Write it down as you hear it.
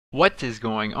What is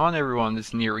going on, everyone? This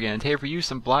is Nero again. Today for you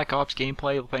some Black Ops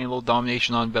gameplay, playing a little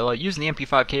domination on Villa, using the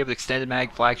MP5K with extended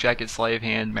mag, flak jacket, slave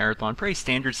hand, marathon. Pretty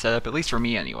standard setup, at least for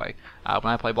me anyway.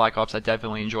 When I play Black Ops, I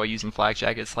definitely enjoy using flak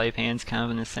jacket, slave hands, kind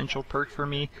of an essential perk for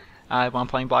me when I'm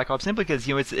playing Black Ops, simply because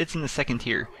it's in the second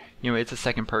tier. It's a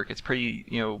second perk. It's pretty,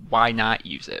 why not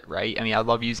use it, right? I mean, I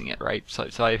love using it, right? So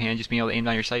slave hand, just being able to aim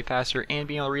down your sight faster and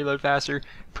being able to reload faster,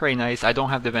 pretty nice. I don't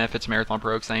have the benefits of Marathon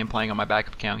Pro because I am playing on my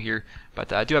backup account here,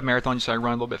 but I do have Marathon just so I can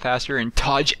run a little bit faster and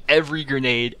dodge every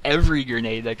grenade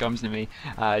that comes to me,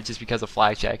 just because of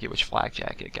flak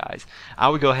jacket, guys. I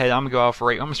would go ahead, I'm going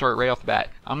to start right off the bat.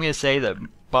 I'm going to say that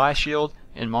Blast Shield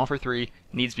in Modern Warfare 3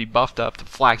 needs to be buffed up to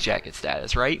flak jacket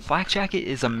status, right? Flak jacket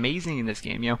is amazing in this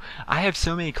game. I have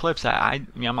so many clips that I'm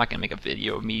not gonna make a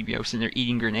video of me, sitting there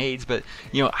eating grenades, but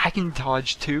I can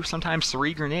dodge 2, sometimes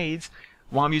 3 grenades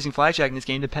while I'm using flak jacket in this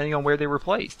game, depending on where they were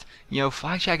placed.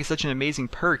 Flak jacket is such an amazing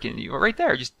perk, and right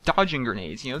there, just dodging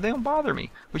grenades. They don't bother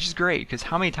me, which is great. Because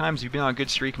how many times have you been on a good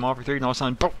streak in Modern Warfare 3, and all of a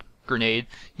sudden, boom, grenade,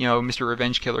 Mr.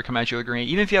 Revenge Killer come at you with a grenade.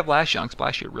 Even if you have last chunks,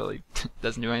 Blast Shield really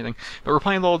doesn't do anything. But we're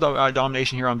playing a little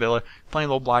domination here on Villa, playing a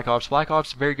little Black Ops. Black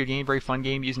Ops, very good game, very fun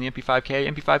game using the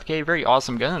MP5K. MP5K, very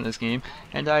awesome gun in this game.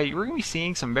 And we're going to be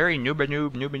seeing some very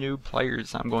noob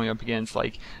players I'm going up against.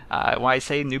 Like, when I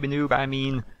say noob, I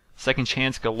mean second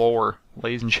chance galore,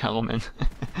 ladies and gentlemen.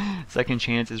 Second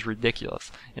chance is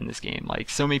ridiculous in this game. Like,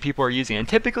 so many people are using it. And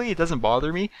typically it doesn't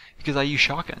bother me because I use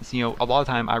shotguns. A lot of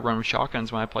the time I run with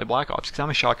shotguns when I play Black Ops because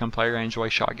I'm a shotgun player. I enjoy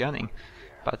shotgunning.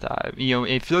 But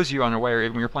if those of you are unaware,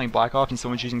 when you're playing Black Ops and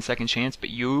someone's using second chance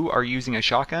but you are using a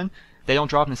shotgun, they don't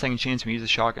drop in the second chance when you use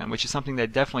a shotgun, which is something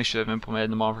that definitely should have implemented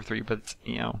in the Modern Warfare 3, but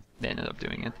they ended up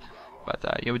doing it. But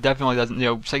it definitely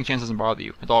doesn't, second chance doesn't bother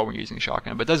you at all when you're using a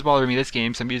shotgun. But it does bother me this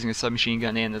game because I'm using a submachine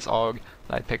gun and this AUG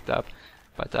that I picked up.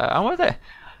 But I want to...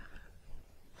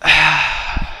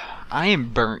 I am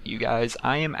burnt, you guys.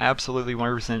 I am absolutely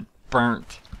 100%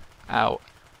 burnt out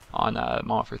on Modern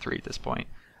Warfare 3 at this point.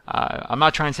 I'm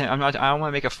not trying to say, I don't want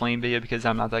to make a flame video because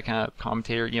I'm not that kind of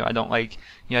commentator. I don't like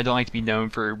to be known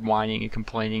for whining and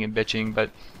complaining and bitching, but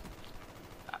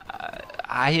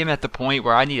I am at the point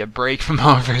where I need a break from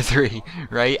Modern Warfare 3,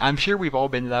 right? I'm sure we've all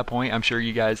been to that point. I'm sure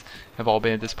you guys have all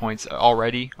been at this point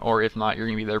already, or if not, you're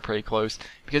going to be there pretty close.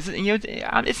 Because,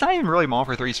 it's not even really Modern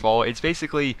Warfare 3's fault. It's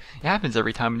basically, it happens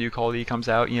every time a new Call of Duty comes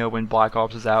out. When Black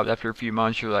Ops is out, after a few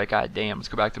months, you're like, God damn, let's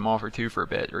go back to Modern Warfare 2 for a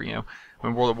bit. Or,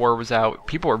 when World at War was out,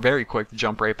 people were very quick to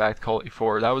jump right back to Call of Duty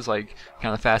 4. That was, like,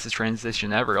 kind of the fastest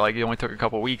transition ever. Like, it only took a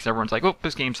couple weeks. Everyone's like, oh,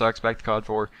 this game sucks, back to COD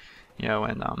 4.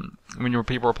 When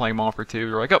people were playing Modern Warfare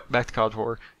 2, they're like, oh, back to COD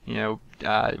 4.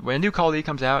 When a new Call of Duty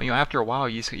comes out, after a while,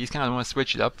 you just kind of want to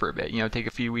switch it up for a bit. Take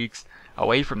a few weeks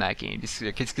away from that game, just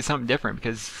get something different,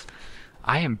 because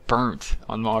I am burnt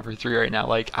on Modern Warfare 3 right now.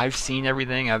 Like, I've seen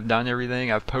everything, I've done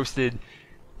everything, I've posted.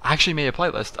 I actually made a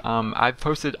playlist. I've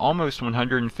posted almost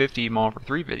 150 Modern Warfare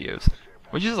 3 videos,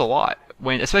 which is a lot.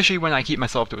 Especially when I keep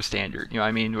myself to a standard,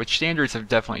 which standards have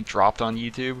definitely dropped on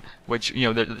YouTube, which,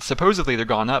 supposedly they're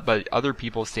gone up, but other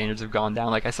people's standards have gone down.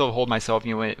 Like, I still hold myself,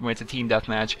 when it's a team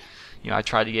deathmatch, I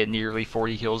try to get nearly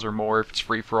 40 kills or more. If it's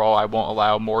free-for-all, I won't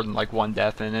allow more than, like, 1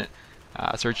 death in it.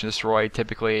 Search and destroy,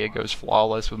 typically it goes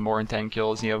flawless with more than 10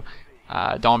 kills,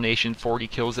 domination, 40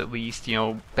 kills at least,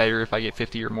 better if I get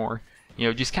 50 or more.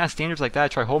 Just kind of standards like that I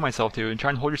try to hold myself to, and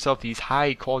trying to hold yourself to these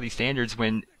high-quality standards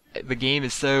when the game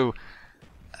is so...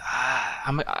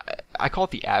 I call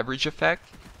it the average effect.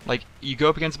 Like, you go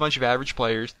up against a bunch of average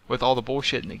players with all the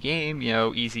bullshit in the game,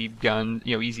 easy guns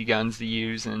to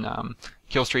use, and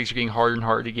kill streaks are getting harder and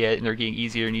harder to get, and they're getting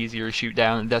easier and easier to shoot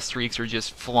down, and death streaks are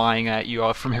just flying at you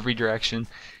off from every direction.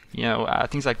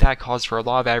 Things like that cause for a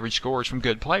lot of average scores from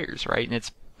good players, right? And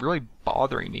it's really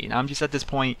bothering me. And I'm just at this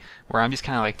point where I'm just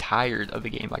kind of like tired of the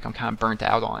game. Like, I'm kind of burnt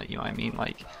out on it. You know what I mean?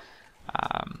 Like,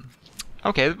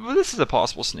 okay, well, this is a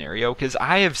possible scenario, because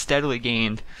I have steadily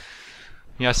gained,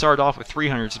 I started off with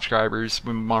 300 subscribers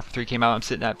when Modern Warfare 3 came out. I'm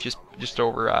sitting at just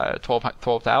over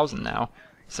 12,000 now.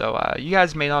 So you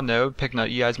guys may not know,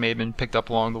 you guys may have been picked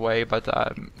up along the way, but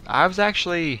I was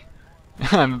actually,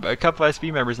 a couple of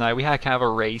SB members and I, we had kind of a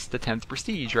race to 10th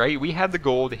Prestige, right? We had the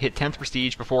goal to hit 10th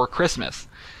Prestige before Christmas.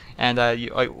 And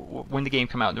when the game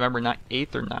came out, November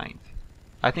 8th or 9th?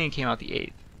 I think it came out the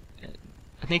 8th.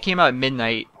 I think it came out at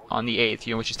midnight on the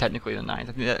 8th, which is technically the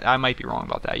 9th. I might be wrong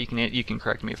about that. You can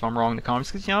correct me if I'm wrong in the comments,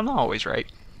 because I'm not always right.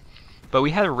 But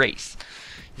we had a race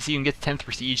to see who can get the 10th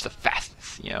Prestige the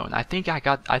fastest, and I think I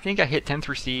hit 10th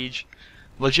Prestige,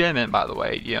 legitimate by the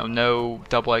way, no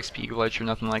double XP glitch or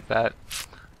nothing like that.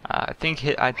 I think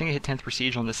I hit 10th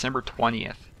Prestige on December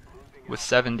 20th, with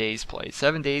 7 days played.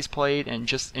 7 days played, and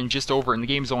the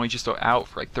game's only just out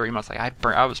for like 30 months. Like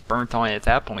I was burnt on it at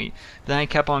that point. Then I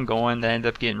kept on going. Then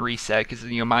ended up getting reset because,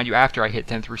 you know, mind you, after I hit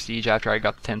 10th prestige, after I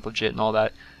got the 10th legit and all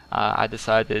that, I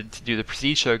decided to do the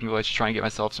prestige token glitch to try and get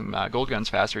myself some gold guns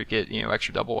faster to get, you know,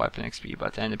 extra double weapon XP.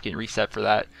 But I ended up getting reset for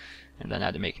that. And then I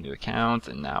had to make a new account,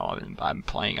 and now I'm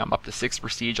playing. I'm up to 6th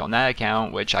prestige on that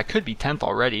account, which I could be 10th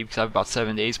already because I have about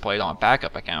 7 days played on a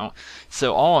backup account.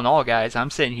 So all in all, guys, I'm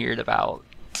sitting here at about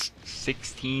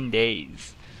 16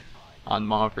 days on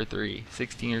Modern Warfare 3,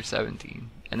 16 or 17,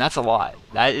 and that's a lot.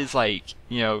 That is like,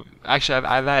 you know, actually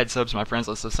I've had subs to my friends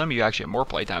list, so some of you actually have more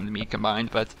playtime than me combined,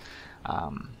 but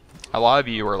a lot of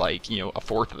you are like, you know, a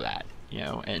fourth of that. You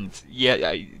know, and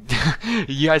yeah,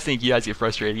 you guys think you guys get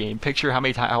frustrated with the game. Picture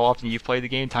how often you've played the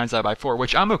game, times that by 4,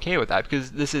 which I'm okay with that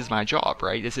because this is my job,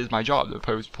 right? This is my job to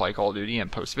play Call of Duty and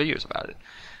post videos about it.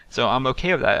 So I'm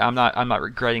okay with that. I'm not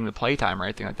regretting the playtime or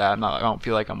anything like that. I don't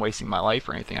feel like I'm wasting my life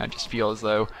or anything. I just feel as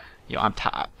though, you know,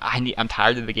 I'm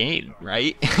tired of the game,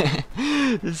 right?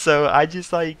 So I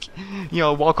just like, you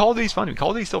know, while Call of Duty's fun to me,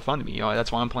 Call of Duty's still fun to me. You know,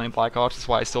 that's why I'm playing Black Ops. That's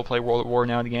why I still play World at War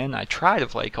now and again. I try to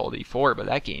play Call of Duty 4, but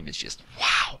that game is just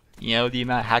wow. You know, the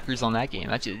amount of hackers on that game,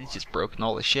 it's just broken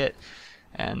all the shit.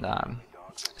 And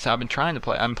so I've been trying to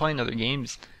play. I'm playing other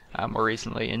games more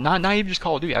recently, and not even just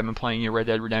Call of Duty. I've been playing, you know, Red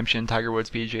Dead Redemption, Tiger Woods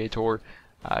PGA Tour.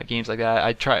 Games like that.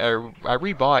 I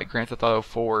rebought Grand Theft Auto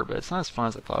 4, but it's not as fun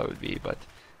as I thought it would be. But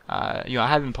you know, I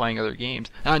have been playing other games,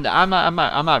 and I'm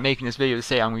not making this video to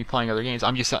say I'm gonna be playing other games.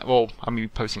 I'm just, well, I'm gonna be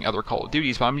posting other Call of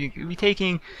Duties, but I'm gonna be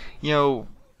taking, you know,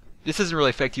 this doesn't really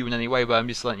affect you in any way, but I'm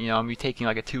just letting you know I'm gonna be taking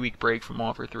like a 2-week break from Modern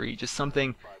Warfare 3, just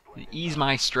something to ease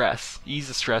my stress, ease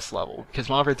the stress level, because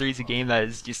Modern Warfare 3 is a game that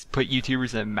has just put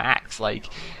YouTubers at max. Like,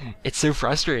 it's so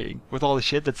frustrating with all the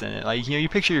shit that's in it. Like, you know, you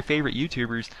picture your favorite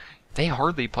YouTubers, they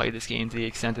hardly play this game to the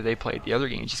extent that they played the other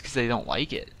games just because they don't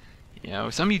like it. You know,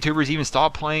 some YouTubers even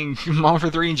stop playing Modern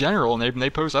Warfare 3 in general, and they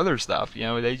post other stuff. You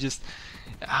know, they just,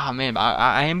 oh man,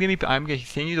 I'm gonna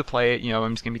continue to play it. You know,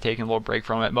 I'm just gonna be taking a little break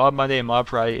from it. Mob Monday and Mob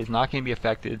Friday is not gonna be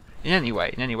affected in any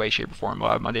way, shape, or form.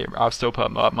 Mob Monday, I'll still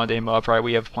put Mob Monday and Mob Friday.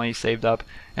 We have plenty saved up,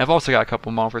 and I've also got a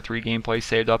couple Modern Warfare 3 gameplays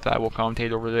saved up that I will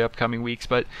commentate over the upcoming weeks.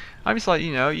 But I'm just like,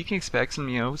 you know, you can expect some,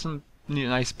 you know, some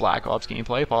nice Black Ops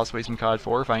gameplay, possibly some COD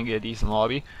 4 if I can get a decent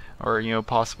lobby, or, you know,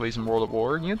 possibly some World at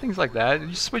War, you know, things like that.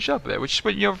 Just switch up a bit, which,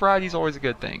 you know, variety is always a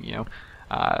good thing, you know.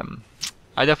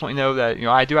 I definitely know that, you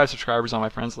know, I do have subscribers on my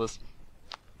friends list,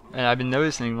 and I've been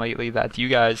noticing lately that you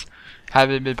guys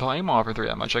haven't been playing Modern Warfare 3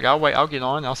 that much. Like, I'll get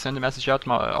on, I'll send a message out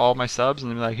to all my subs,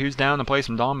 and they'll be like, who's down to play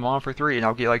some Modern Warfare 3, and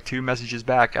I'll get like 2 messages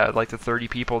back out of like the 30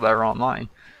 people that are online.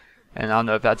 And I don't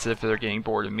know if that's if they're getting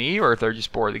bored of me or if they're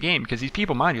just bored of the game. Because these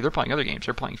people, mind you, they're playing other games.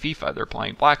 They're playing FIFA, they're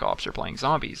playing Black Ops, they're playing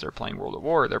Zombies, they're playing World at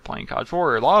War, they're playing COD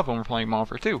 4. A lot of them are playing Modern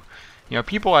Warfare 2. You know,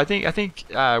 people, I think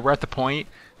we're at the point,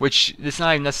 which it's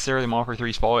not even necessarily Modern Warfare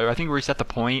 3's fault. I think we're just at the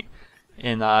point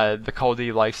in the Call of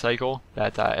Duty life cycle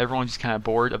that everyone's just kind of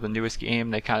bored of the newest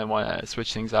game. They kind of want to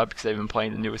switch things up because they've been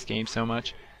playing the newest game so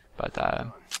much. But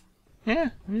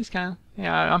yeah, I'm just kind of,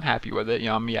 yeah, I'm happy with it. You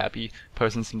know, I'm happy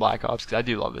posting some Black Ops because I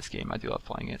do love this game. I do love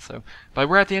playing it. So, but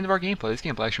we're at the end of our gameplay. This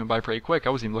gameplay actually went by pretty quick.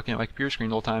 I wasn't even looking at my computer screen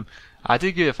the whole time. I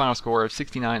did get a final score of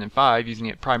 69 and 5 using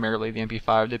it primarily the MP5.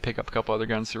 I did pick up a couple other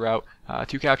guns throughout.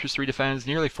 2 captures, 3 defends,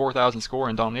 nearly 4,000 score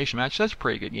in domination match. That's a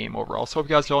pretty good game overall. So, hope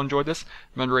you guys all enjoyed this.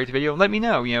 Remember to rate the video and let me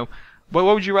know. You know, what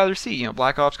would you rather see? You know,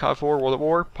 Black Ops, COD 4, World at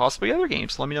War, possibly other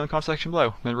games. Let me know in the comment section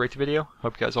below. Remember to rate the video.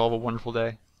 Hope you guys all have a wonderful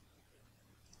day.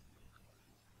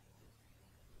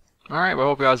 Alright, well, I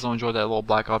hope you guys all enjoyed that little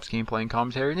Black Ops gameplay and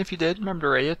commentary, and if you did, remember to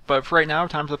rate it. But for right now,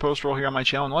 time for the post roll here on my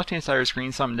channel. On the left-hand side of your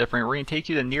screen, something different. We're going to take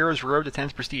you to Nero's Road to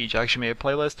 10th Prestige. I actually made a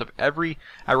playlist of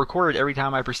I recorded every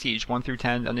time I prestige, 1 through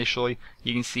 10 initially.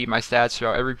 You can see my stats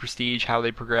throughout every prestige, how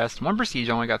they progressed. 1 prestige,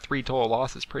 I only got 3 total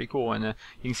losses. Pretty cool, and you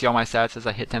can see all my stats as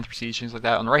I hit 10th Prestige, things like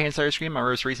that. On the right-hand side of your screen, my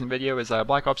most recent video is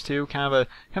Black Ops 2, kind of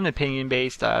an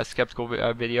opinion-based, skeptical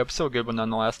video, but still a good one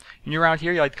nonetheless. When you're around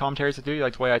here, you like the commentaries I do, you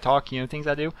like the way I talk, you know, things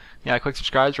I do. Yeah, click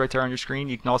subscribe right there on your screen.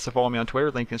 You can also follow me on Twitter,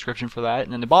 link in the description for that.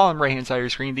 And in the bottom right hand side of your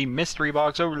screen, the mystery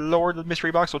box, oh lord, the mystery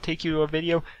box will take you to a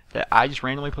video that I just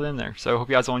randomly put in there. So hope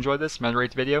you guys all enjoyed this. Remember to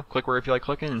rate the video, click where if you like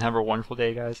clicking, and have a wonderful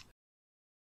day, guys.